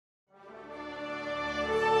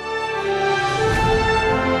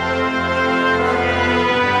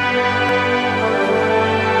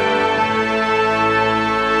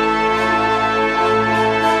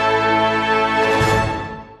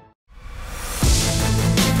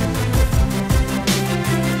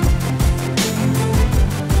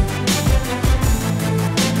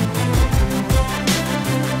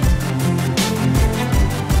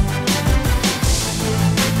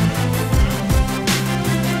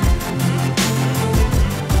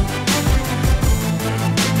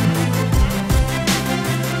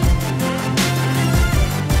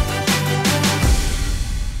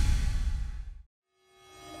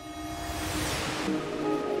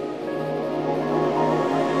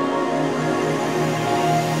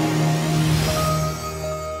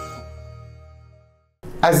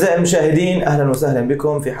أعزائي المشاهدين، أهلا وسهلا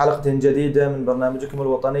بكم في حلقة جديدة من برنامجكم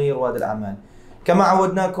الوطني رواد الأعمال. كما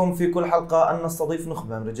عودناكم في كل حلقة أن نستضيف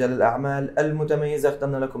نخبة من رجال الأعمال المتميزة.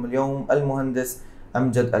 اخترنا لكم اليوم المهندس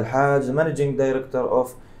أمجد الحاج, Managing Director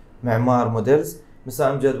of Mimar Models. Mr.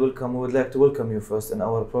 Amjad, welcome. We would like to welcome you first in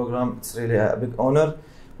our program. It's really a big honor.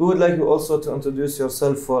 We would like you also to introduce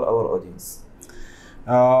yourself for our audience.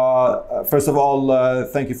 First of all,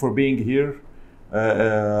 thank you for being here.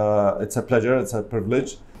 It's a pleasure, it's a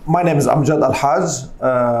privilege. My name is Amjad Al-Hajj.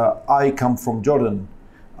 I come from Jordan.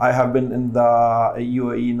 I have been in the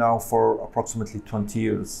UAE now for approximately 20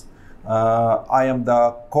 years. I am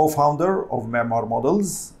the co-founder of Mimar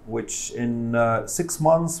Models, which in 6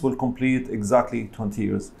 months will complete exactly 20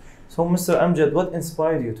 years. So, Mr. Amjad, what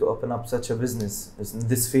inspired you to open up such a business in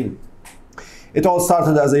this field? It all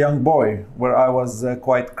started as a young boy, where I was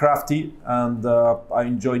quite crafty and I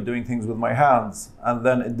enjoyed doing things with my hands. And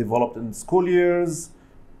then it developed in school years.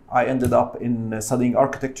 I ended up in studying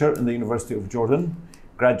architecture in the University of Jordan,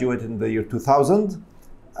 graduated in the year 2000,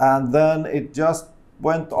 and then it just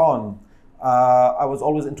went on. I was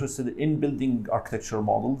always interested in building architectural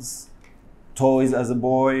models, toys as a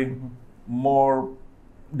boy, more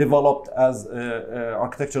developed as an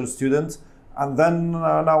architectural student. And then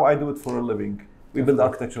now I do it for a living. We build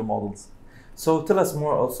architectural models. So tell us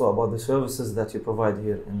more also about the services that you provide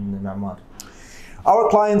here in Mimar. Our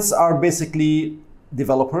clients are basically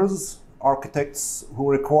developers, architects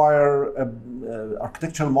who require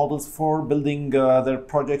architectural models for building their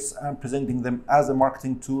projects and presenting them as a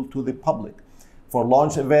marketing tool to the public, for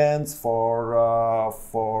launch events, for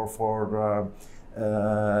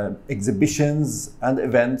exhibitions and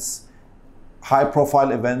events,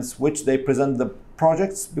 high-profile events, which they present the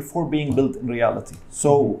projects before being built in reality.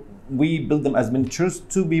 So we build them as miniatures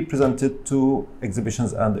to be presented to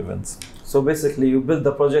exhibitions and events. So basically, you build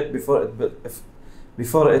the project before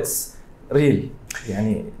it's real.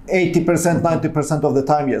 80%, 90% of the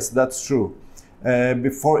time, yes, that's true.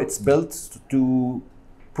 Before it's built, to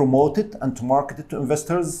promote it and to market it to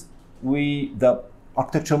investors, the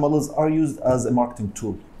architectural models are used as a marketing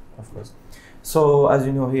tool. Of course. So, as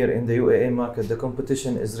you know, here in the UAE market, the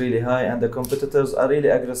competition is really high and the competitors are really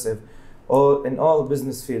aggressive in all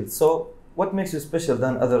business fields. So, what makes you special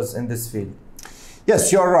than others in this field?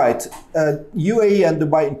 Yes, you're right. UAE and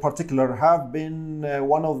Dubai in particular have been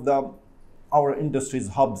one of our industry's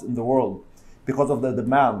hubs in the world because of the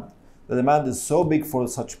demand. The demand is so big for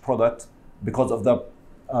such product because of the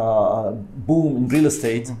boom in real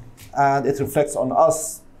estate, and it reflects on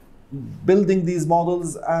us building these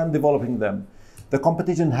models and developing them. The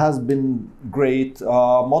competition has been great.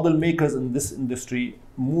 Model makers in this industry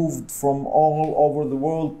moved from all over the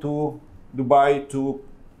world to Dubai to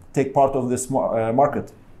take part of this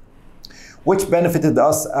market, which benefited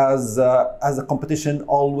us as the competition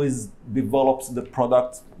always develops the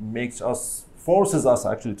product, forces us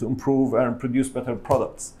actually to improve and produce better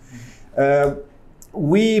products.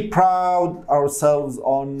 We pride ourselves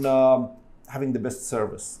on having the best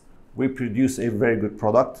service. We produce a very good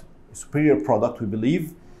product, a superior product, we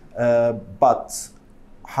believe, but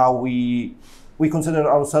how we consider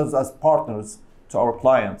ourselves as partners to our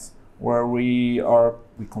clients, where we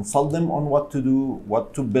consult them on what to do,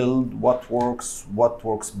 what to build, what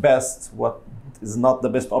works best, what is not the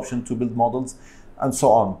best option to build models, and so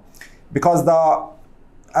on. Because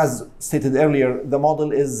as stated earlier, the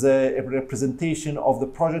model is a representation of the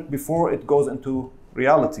project before it goes into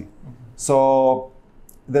reality. So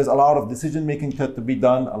there's a lot of decision making to be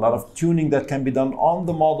done, a lot of tuning that can be done on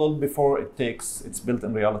the model before it's built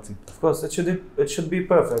in reality. Of course, it should be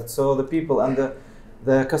perfect. So the people and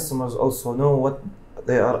the customers also know what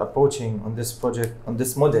they are approaching on this project, on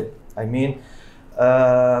this model. I mean,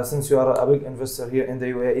 since you are a big investor here in the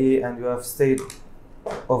UAE and you have stayed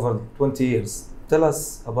over 20 years, tell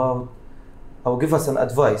us about, or give us an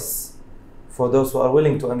advice for those who are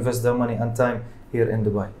willing to invest their money and time here in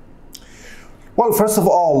Dubai. Well, first of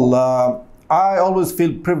all, I always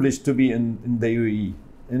feel privileged to be in the UAE,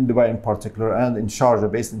 in Dubai in particular, and in Sharjah,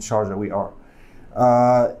 based in Sharjah we are.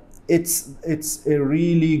 It's a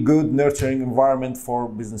really good, nurturing environment for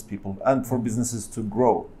business people and for businesses to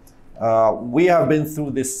grow. We have been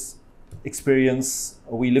through this experience.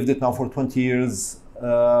 We lived it now for 20 years.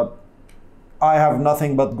 I have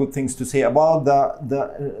nothing but good things to say about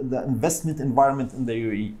the investment environment in the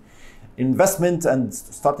UAE. Investment and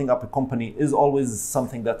starting up a company is always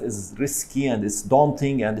something that is risky and it's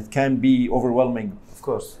daunting and it can be overwhelming. Of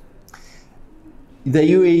course. The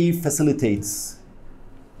UAE facilitates.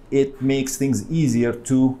 It makes things easier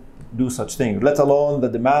to do such things, let alone the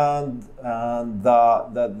demand and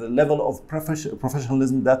the level of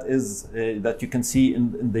professionalism that you can see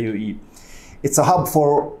in the UAE. It's a hub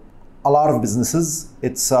for a lot of businesses.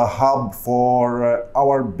 It's a hub for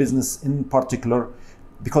our business in particular,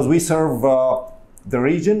 because we serve the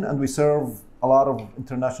region and we serve a lot of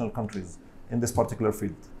international countries in this particular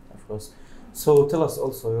field. Of course. So tell us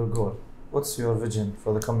also your goal. What's your vision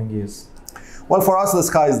for the coming years? Well, for us, the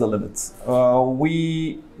sky is the limit.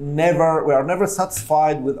 We are never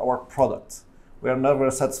satisfied with our product. We are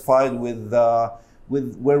never satisfied with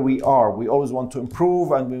where we are. We always want to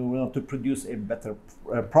improve, and we want to produce a better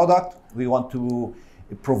product. We want to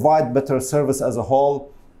provide better service as a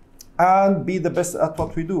whole, and be the best at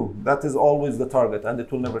what we do. That is always the target, and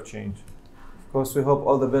it will never change. Of course, we hope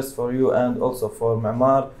all the best for you and also for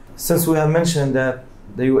Mimar. Since we have mentioned that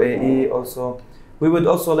the UAE also, we would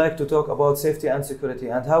also like to talk about safety and security,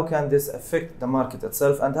 and how can this affect the market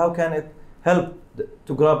itself, and how can it help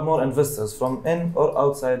to grab more investors from in or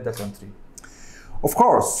outside the country? Of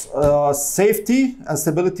course, safety and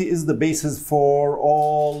stability is the basis for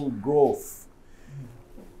all growth.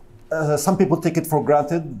 Some people take it for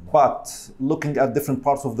granted, but looking at different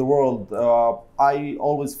parts of the world, I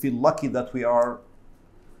always feel lucky that we are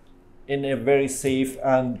in a very safe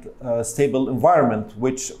and stable environment,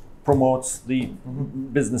 which promotes the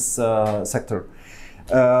business sector.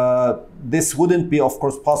 This wouldn't be, of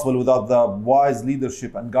course, possible without the wise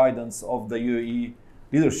leadership and guidance of the UAE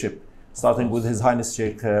leadership, starting with His Highness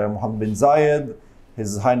Sheikh Mohammed bin Zayed,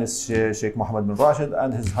 His Highness Sheikh Mohammed bin Rashid,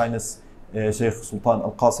 and His Highness Sheikh Sultan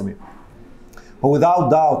Al Qasimi, who without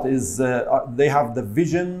doubt they have the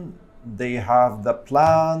vision, they have the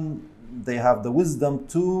plan, they have the wisdom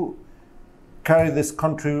to carry this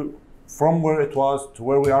country from where it was to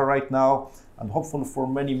where we are right now, and hopefully for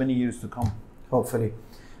many, many years to come. Hopefully.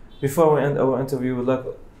 Before we end our interview, we'd like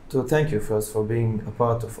to thank you first for being a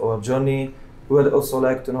part of our journey. We would also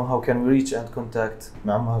like to know how can we reach and contact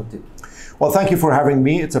Mimar. Well, thank you for having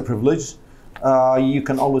me. It's a privilege. You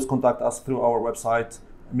can always contact us through our website,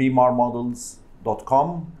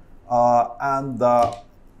 mimarmodels.com, and the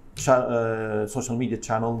social media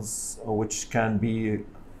channels, which can be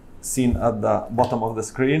seen at the bottom of the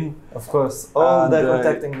screen. Of course, all the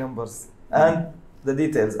contacting numbers and the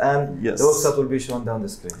details, and yes, the website will be shown down the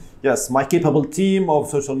screen. Yes, my capable team of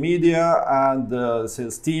social media and the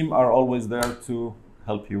sales team are always there to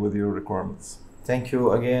help you with your requirements. Thank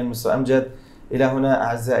you again, Mr. Amjad. إلى هنا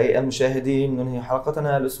أعزائي المشاهدين ننهي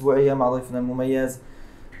حلقتنا الأسبوعية مع ضيفنا المميز.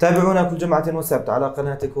 تابعونا كل جمعة وسبت على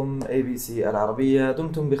قناتكم ABC العربية.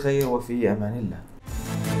 دمتم بخير وفي أمان الله.